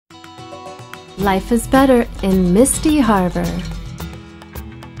Life is better in Misty Harbor.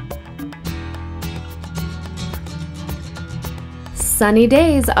 Sunny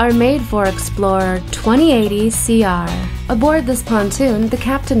days are made for Explorer 2080 CR. Aboard this pontoon, the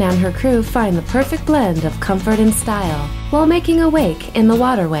captain and her crew find the perfect blend of comfort and style while making a wake in the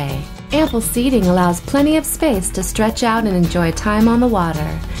waterway. Ample seating allows plenty of space to stretch out and enjoy time on the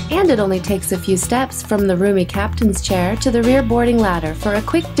water. And it only takes a few steps from the roomy captain's chair to the rear boarding ladder for a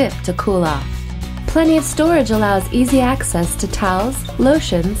quick dip to cool off. Plenty of storage allows easy access to towels,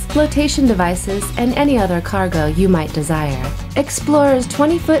 lotions, flotation devices, and any other cargo you might desire. Explorer's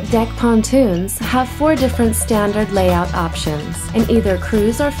 20-foot deck pontoons have 4 different standard layout options in either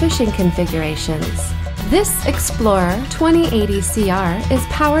cruise or fishing configurations. This Explorer 2080 CR is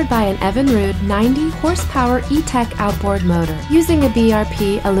powered by an Evinrude 90 horsepower E-Tech outboard motor using a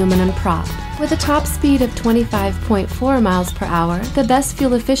BRP aluminum prop. With a top speed of 25.4 miles per hour, the best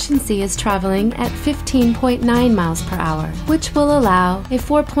fuel efficiency is traveling at 15.9 miles per hour, which will allow a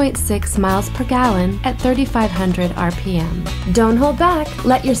 4.6 miles per gallon at 3,500 RPM. Don't hold back,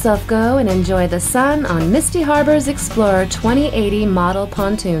 let yourself go and enjoy the sun on Misty Harbor's Explorer 2080 model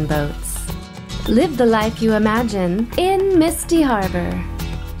pontoon boats. Live the life you imagine in Misty Harbor.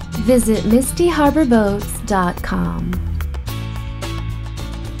 Visit mistyharborboats.com.